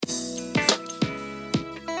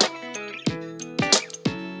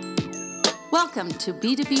Welcome to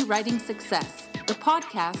B2B Writing Success, the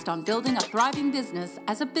podcast on building a thriving business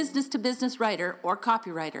as a business-to-business writer or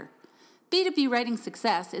copywriter. B2B Writing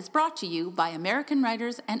Success is brought to you by American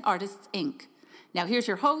Writers and Artists, Inc. Now here's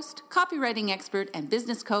your host, copywriting expert and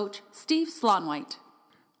business coach, Steve Slaunwhite.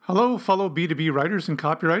 Hello, fellow B2B writers and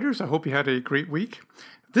copywriters. I hope you had a great week.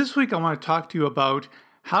 This week I want to talk to you about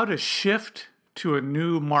how to shift to a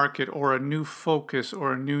new market or a new focus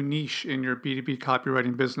or a new niche in your B2B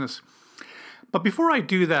copywriting business. But before I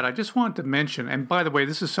do that, I just wanted to mention, and by the way,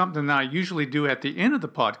 this is something that I usually do at the end of the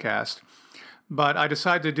podcast, but I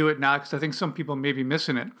decided to do it now because I think some people may be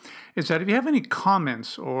missing it, is that if you have any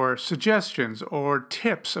comments or suggestions or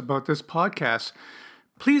tips about this podcast,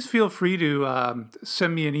 please feel free to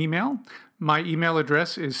send me an email. My email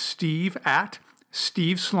address is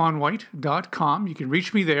steve@steveslaunwhite.com. You can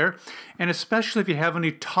reach me there. And especially if you have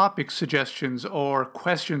any topic suggestions or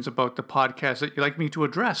questions about the podcast that you'd like me to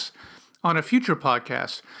address on a future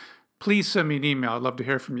podcast, please send me an email. I'd love to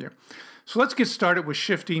hear from you. So let's get started with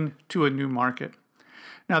shifting to a new market.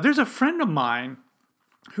 Now, there's a friend of mine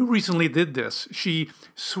who recently did this. She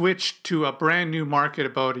switched to a brand new market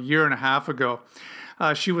about a year and a half ago.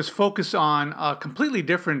 She was focused on a completely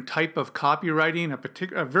different type of copywriting,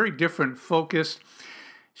 a very different focus.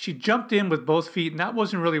 She jumped in with both feet, and that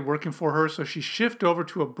wasn't really working for her, so she shifted over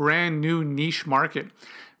to a brand new niche market.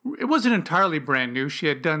 It wasn't entirely brand new. She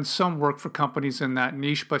had done some work for companies in that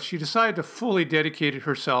niche, but she decided to fully dedicate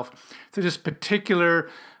herself to this particular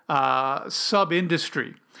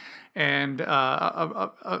sub-industry and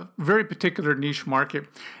a very particular niche market.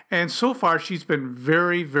 And so far, she's been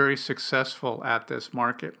very, very successful at this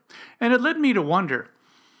market. And it led me to wonder,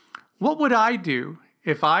 what would I do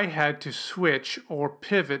if I had to switch or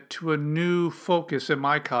pivot to a new focus in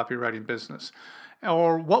my copywriting business?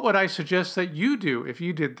 Or what would I suggest that you do if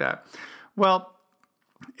you did that? Well,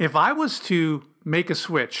 if I was to make a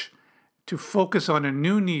switch to focus on a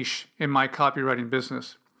new niche in my copywriting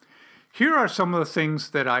business, here are some of the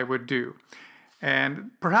things that I would do.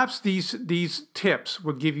 And perhaps these tips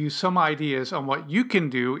will give you some ideas on what you can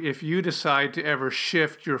do if you decide to ever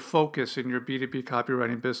shift your focus in your B2B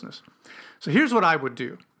copywriting business. So here's what I would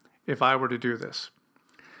do if I were to do this.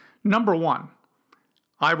 Number one,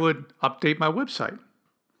 I would update my website.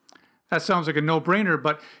 That sounds like a no-brainer,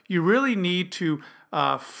 but you really need to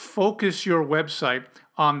focus your website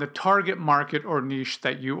on the target market or niche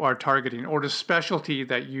that you are targeting or the specialty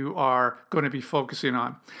that you are going to be focusing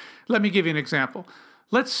on. Let me give you an example.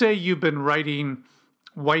 Let's say you've been writing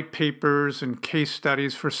white papers and case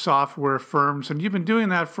studies for software firms, and you've been doing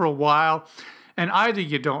that for a while, and either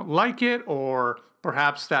you don't like it or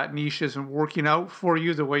perhaps that niche isn't working out for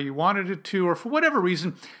you the way you wanted it to, or for whatever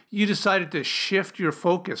reason, you decided to shift your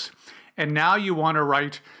focus. And now you want to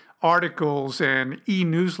write articles and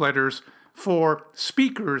e-newsletters for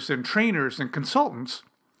speakers and trainers and consultants.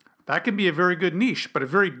 That can be a very good niche, but a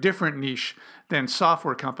very different niche than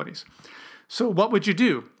software companies. So what would you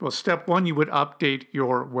do? Well, step one, you would update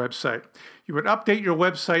your website. You would update your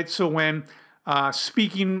website so when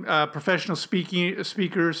professional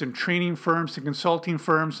speakers and training firms and consulting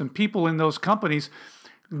firms and people in those companies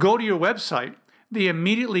go to your website, they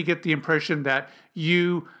immediately get the impression that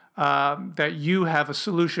you have a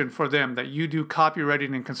solution for them, that you do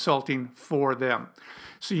copywriting and consulting for them.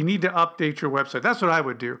 So you need to update your website. That's what I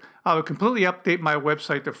would do. I would completely update my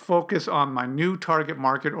website to focus on my new target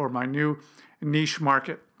market or my new niche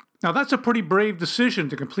market. Now, that's a pretty brave decision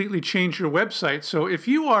to completely change your website. So if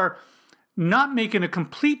you are not making a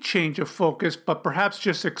complete change of focus, but perhaps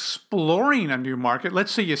just exploring a new market.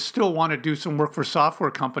 Let's say you still want to do some work for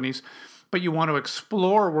software companies, but you want to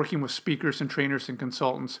explore working with speakers and trainers and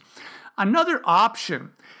consultants. Another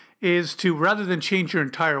option is to, rather than change your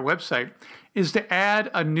entire website, is to add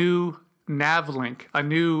a new nav link, a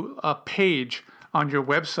new page on your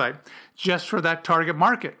website just for that target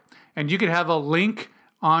market. And you could have a link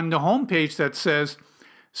on the homepage that says,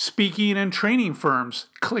 speaking and training firms,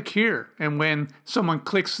 click here. And when someone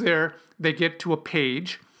clicks there, they get to a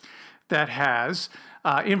page that has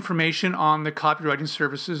information on the copywriting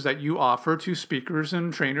services that you offer to speakers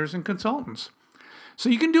and trainers and consultants. So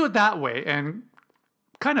you can do it that way and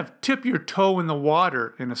kind of tip your toe in the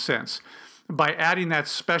water, in a sense, by adding that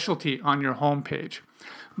specialty on your homepage.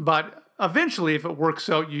 But eventually, if it works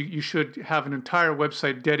out, you should have an entire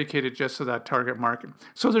website dedicated just to that target market.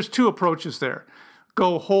 So there's two approaches there.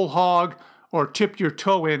 Go whole hog or tip your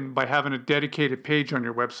toe in by having a dedicated page on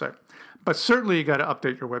your website. But certainly you got to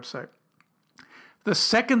update your website. The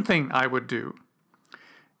second thing I would do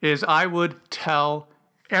is I would tell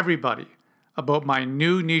everybody about my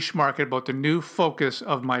new niche market, about the new focus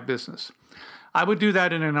of my business. I would do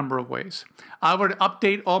that in a number of ways. I would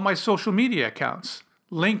update all my social media accounts,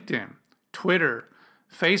 LinkedIn, Twitter,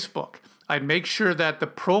 Facebook. I'd make sure that the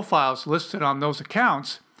profiles listed on those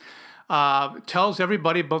accounts tells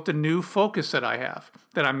everybody about the new focus that I have,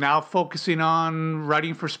 that I'm now focusing on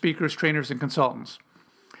writing for speakers, trainers, and consultants.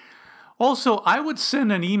 Also, I would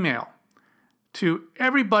send an email to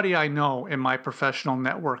everybody I know in my professional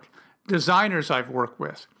network, designers I've worked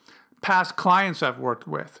with, past clients I've worked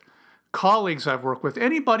with, colleagues I've worked with,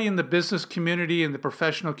 anybody in the business community and the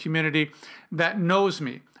professional community that knows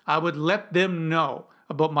me. I would let them know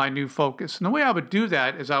about my new focus. And the way I would do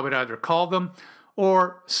that is I would either call them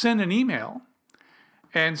or send an email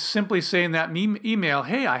and simply say in that email,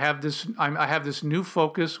 hey, I have this new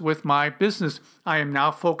focus with my business. I am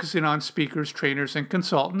now focusing on speakers, trainers, and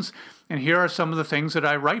consultants. And here are some of the things that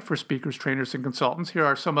I write for speakers, trainers, and consultants. Here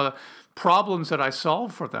are some of the problems that I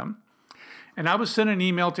solve for them. And I would send an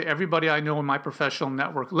email to everybody I know in my professional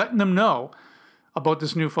network, letting them know about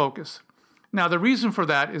this new focus. Now, the reason for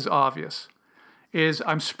that is obvious, is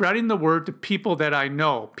I'm spreading the word to people that I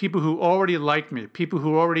know, people who already like me, people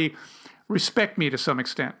who already respect me to some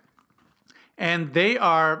extent. And they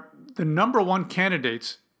are the number one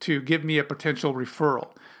candidates to give me a potential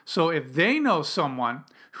referral. So if they know someone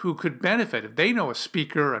who could benefit, if they know a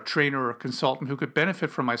speaker, a trainer, or a consultant who could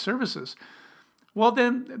benefit from my services, well,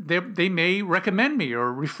 then they may recommend me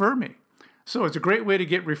or refer me. So it's a great way to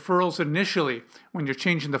get referrals initially when you're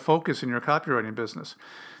changing the focus in your copywriting business.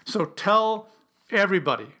 So tell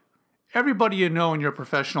everybody you know in your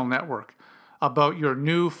professional network about your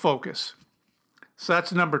new focus. So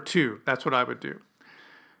that's number 2. That's what I would do.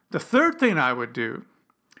 The third thing I would do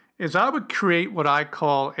is I would create what I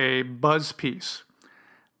call a buzz piece,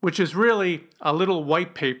 which is really a little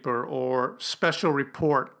white paper or special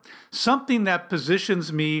report, something that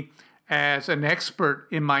positions me as an expert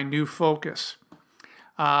in my new focus.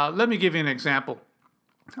 Let me give you an example.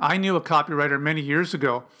 I knew a copywriter many years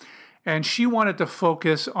ago, and she wanted to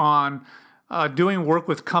focus on doing work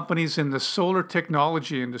with companies in the solar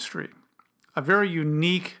technology industry, a very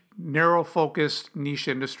unique, narrow-focused niche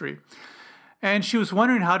industry. And she was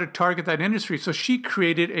wondering how to target that industry, so she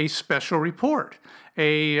created a special report,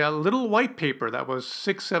 a little white paper that was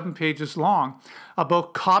 6-7 pages long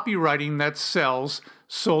about copywriting that sells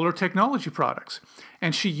solar technology products.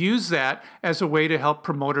 And she used that as a way to help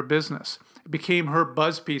promote her business. It became her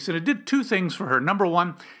buzz piece, and it did 2 things for her. Number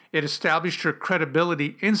 1, it established her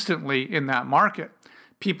credibility instantly in that market.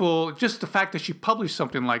 People, just the fact that she published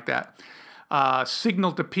something like that,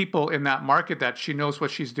 signaled to people in that market that she knows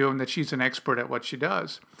what she's doing, that she's an expert at what she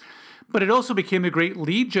does. But it also became a great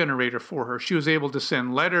lead generator for her. She was able to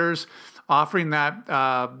send letters offering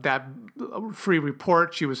that free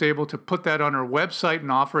report. She was able to put that on her website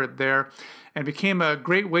and offer it there, and became a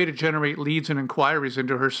great way to generate leads and inquiries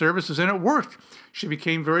into her services. And it worked. She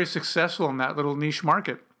became very successful in that little niche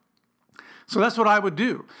market. So that's what I would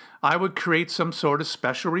do. I would create some sort of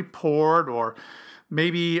special report, or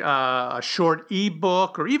maybe a short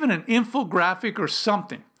ebook, or even an infographic or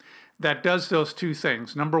something that does those 2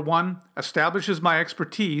 things. Number 1, establishes my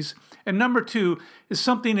expertise, and number 2 is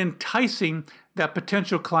something enticing that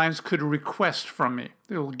potential clients could request from me.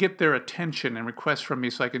 It will get their attention and request from me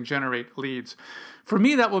so I can generate leads. For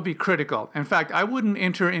me, that will be critical. In fact, I wouldn't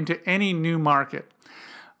enter into any new market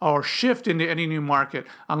or shift into any new market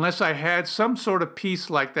unless I had some sort of piece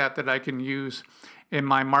like that I can use in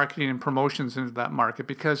my marketing and promotions into that market,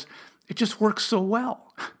 because it just works so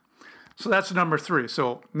well. So that's number 3.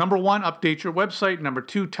 So number 1, update your website. Number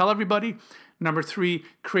 2, tell everybody. Number 3,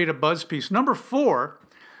 create a buzz piece. Number 4,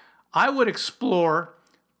 I would explore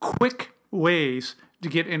quick ways to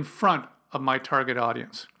get in front of my target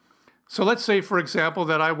audience. So let's say, for example,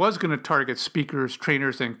 that I was going to target speakers,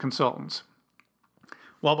 trainers, and consultants.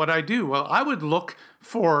 What would I do? Well, I would look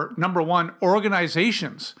for, number 1,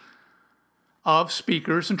 organizations of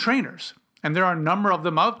speakers and trainers. And there are a number of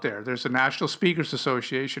them out there. There's the National Speakers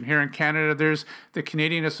Association. Here in Canada, there's the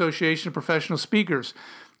Canadian Association of Professional Speakers.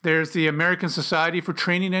 There's the American Society for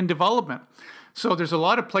Training and Development. So there's a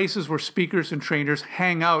lot of places where speakers and trainers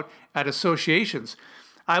hang out at associations.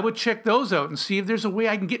 I would check those out and see if there's a way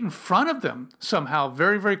I can get in front of them somehow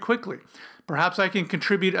very, very quickly. Perhaps I can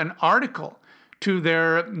contribute an article to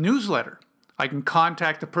their newsletter. I can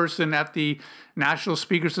contact the person at the National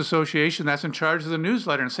Speakers Association that's in charge of the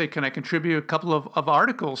newsletter and say, can I contribute a couple of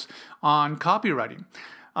articles on copywriting?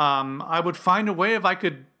 I would find a way if I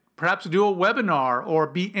could perhaps do a webinar or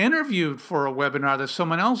be interviewed for a webinar that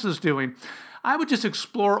someone else is doing. I would just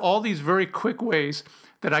explore all these very quick ways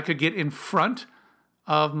that I could get in front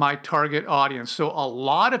of my target audience. So a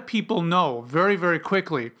lot of people know very, very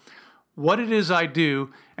quickly what it is I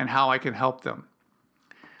do, and how I can help them.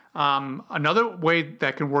 Another way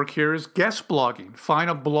that can work here is guest blogging. Find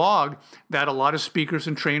a blog that a lot of speakers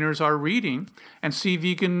and trainers are reading and see if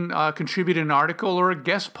you can contribute an article or a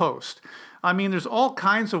guest post. I mean, there's all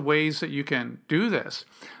kinds of ways that you can do this,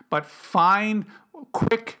 but find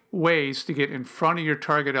quick ways to get in front of your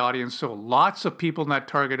target audience so lots of people in that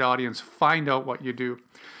target audience find out what you do.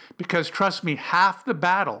 Because trust me, half the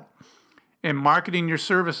battle in marketing your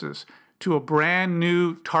services to a brand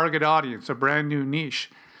new target audience, a brand new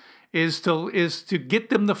niche, is to get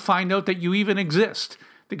them to find out that you even exist,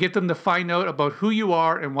 to get them to find out about who you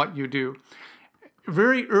are and what you do.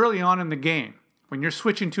 Very early on in the game, when you're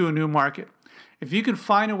switching to a new market, if you can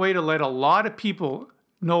find a way to let a lot of people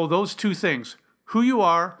know those two things, who you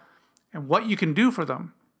are and what you can do for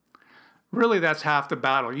them, really that's half the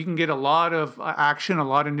battle. You can get a lot of action, a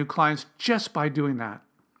lot of new clients just by doing that.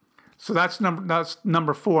 So that's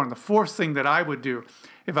number 4. And the fourth thing that I would do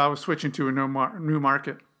if I was switching to a new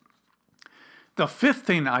market. The fifth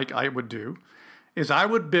thing I would do is I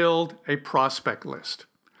would build a prospect list.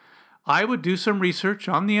 I would do some research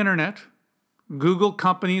on the internet, Google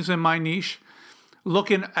companies in my niche,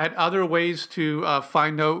 looking at other ways to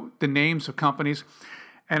find out the names of companies,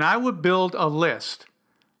 and I would build a list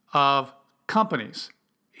of companies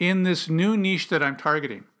in this new niche that I'm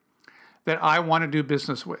targeting that I want to do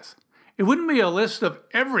business with. It wouldn't be a list of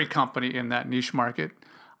every company in that niche market.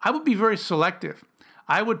 I would be very selective.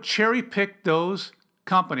 I would cherry pick those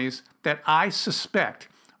companies that I suspect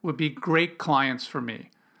would be great clients for me.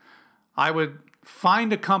 I would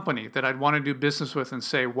find a company that I'd want to do business with and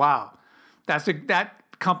say, wow, that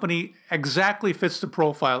company exactly fits the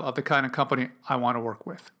profile of the kind of company I want to work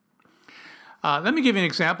with. Let me give you an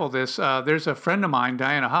example of this. There's a friend of mine,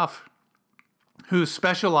 Diana Huff, who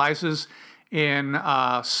specializes in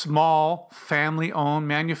small family-owned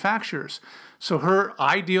manufacturers. So her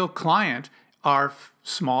ideal client are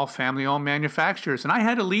small family-owned manufacturers. And I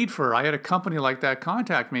had a lead for her. I had a company like that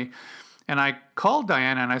contact me. And I called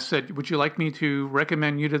Diana and I said, would you like me to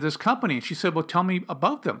recommend you to this company? And she said, well, tell me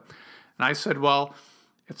about them. And I said, well,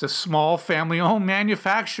 it's a small family-owned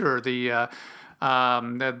manufacturer. The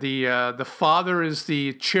father is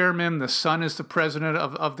the chairman, the son is the president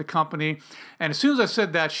of the company. And as soon as I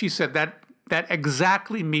said that, she said that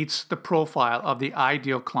exactly meets the profile of the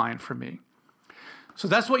ideal client for me. So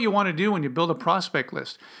that's what you want to do when you build a prospect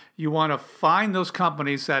list. You want to find those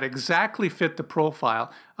companies that exactly fit the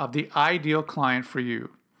profile of the ideal client for you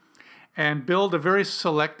and build a very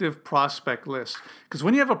selective prospect list. Because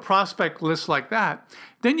when you have a prospect list like that,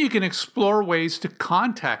 then you can explore ways to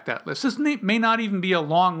contact that list. This may not even be a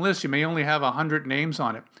long list. You may only have 100 names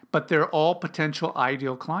on it, but they're all potential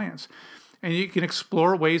ideal clients. And you can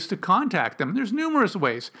explore ways to contact them. There's numerous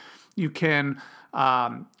ways. You can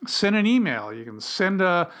send an email. You can send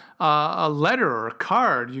a letter or a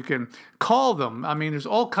card. You can call them. I mean, there's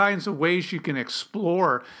all kinds of ways you can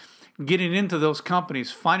explore getting into those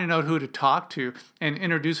companies, finding out who to talk to, and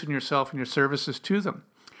introducing yourself and your services to them.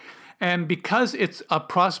 And because it's a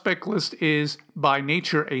prospect list is by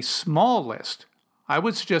nature a small list, I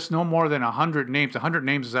would suggest no more than 100 names. 100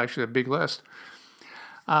 names is actually a big list.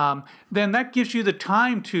 Then that gives you the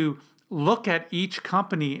time to look at each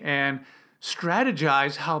company and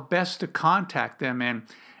strategize how best to contact them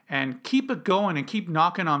and keep it going and keep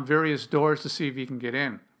knocking on various doors to see if you can get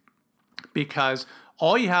in. Because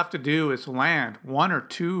all you have to do is land 1 or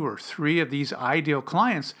 2 or 3 of these ideal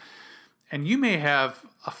clients, and you may have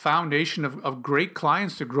a foundation of great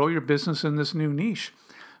clients to grow your business in this new niche.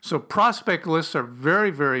 So prospect lists are very,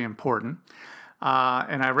 very important.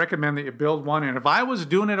 And I recommend that you build one. And if I was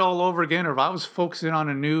doing it all over again, or if I was focusing on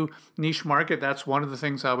a new niche market, that's one of the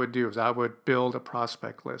things I would do, is I would build a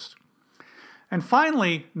prospect list. And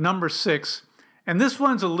finally, number 6, and this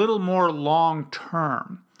one's a little more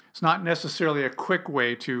long-term. It's not necessarily a quick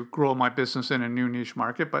way to grow my business in a new niche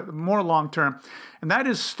market, but more long-term. And that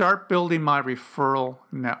is start building my referral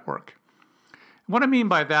network. What I mean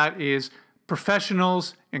by that is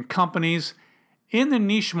professionals and companies in the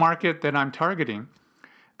niche market that I'm targeting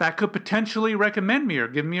that could potentially recommend me or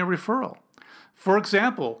give me a referral. For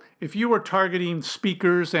example, if you were targeting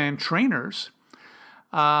speakers and trainers,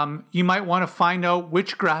 you might want to find out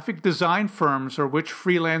which graphic design firms or which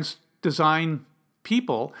freelance design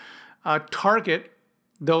people target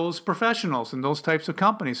those professionals and those types of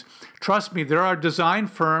companies. Trust me, there are design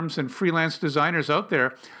firms and freelance designers out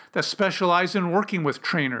there that specialize in working with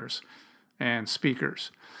trainers and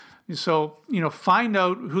speakers. So, find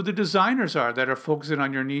out who the designers are that are focusing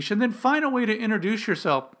on your niche, and then find a way to introduce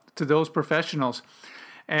yourself to those professionals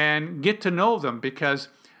and get to know them, because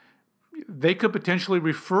they could potentially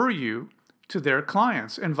refer you to their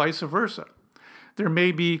clients and vice versa. There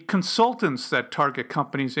may be consultants that target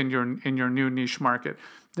companies in your new niche market.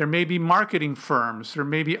 There may be marketing firms. There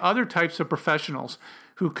may be other types of professionals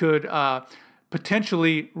who could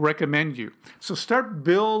potentially recommend you. So start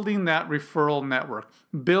building that referral network,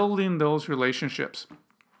 building those relationships.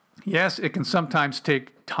 Yes, it can sometimes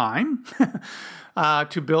take time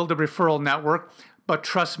to build a referral network, but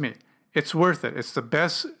trust me, it's worth it. It's the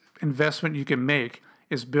best investment you can make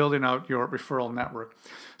is building out your referral network.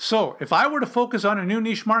 So if I were to focus on a new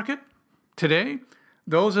niche market today,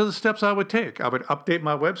 those are the steps I would take. I would update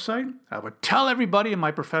my website. I would tell everybody in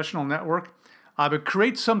my professional network. I would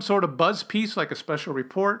create some sort of buzz piece like a special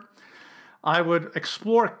report. I would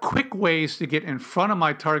explore quick ways to get in front of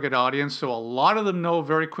my target audience so a lot of them know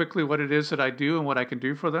very quickly what it is that I do and what I can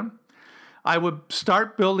do for them. I would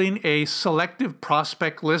start building a selective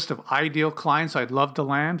prospect list of ideal clients I'd love to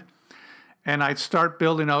land. And I'd start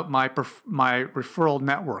building out my referral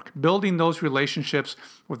network, building those relationships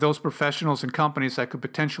with those professionals and companies that could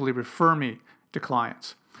potentially refer me to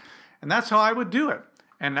clients. And that's how I would do it.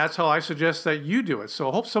 And that's how I suggest that you do it. So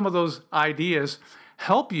I hope some of those ideas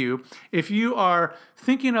help you if you are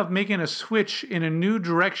thinking of making a switch in a new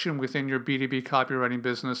direction within your B2B copywriting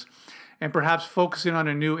business and perhaps focusing on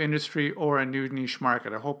a new industry or a new niche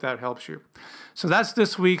market. I hope that helps you. So that's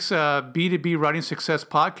this week's B2B Writing Success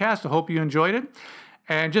podcast. I hope you enjoyed it.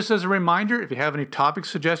 And just as a reminder, if you have any topic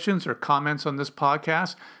suggestions or comments on this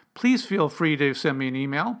podcast, please feel free to send me an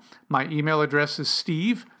email. My email address is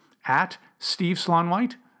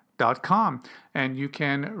steve@steveslaunwhite.com, and you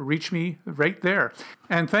can reach me right there.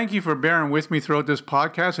 And thank you for bearing with me throughout this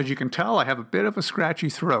podcast. As you can tell, I have a bit of a scratchy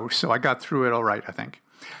throat, so I got through it all right, I think.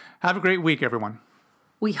 Have a great week, everyone.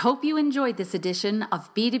 We hope you enjoyed this edition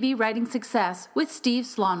of B2B Writing Success with Steve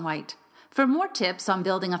Slaunwhite. For more tips on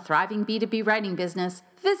building a thriving B2B writing business,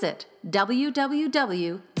 visit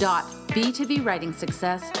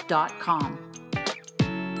www.b2bwritingsuccess.com.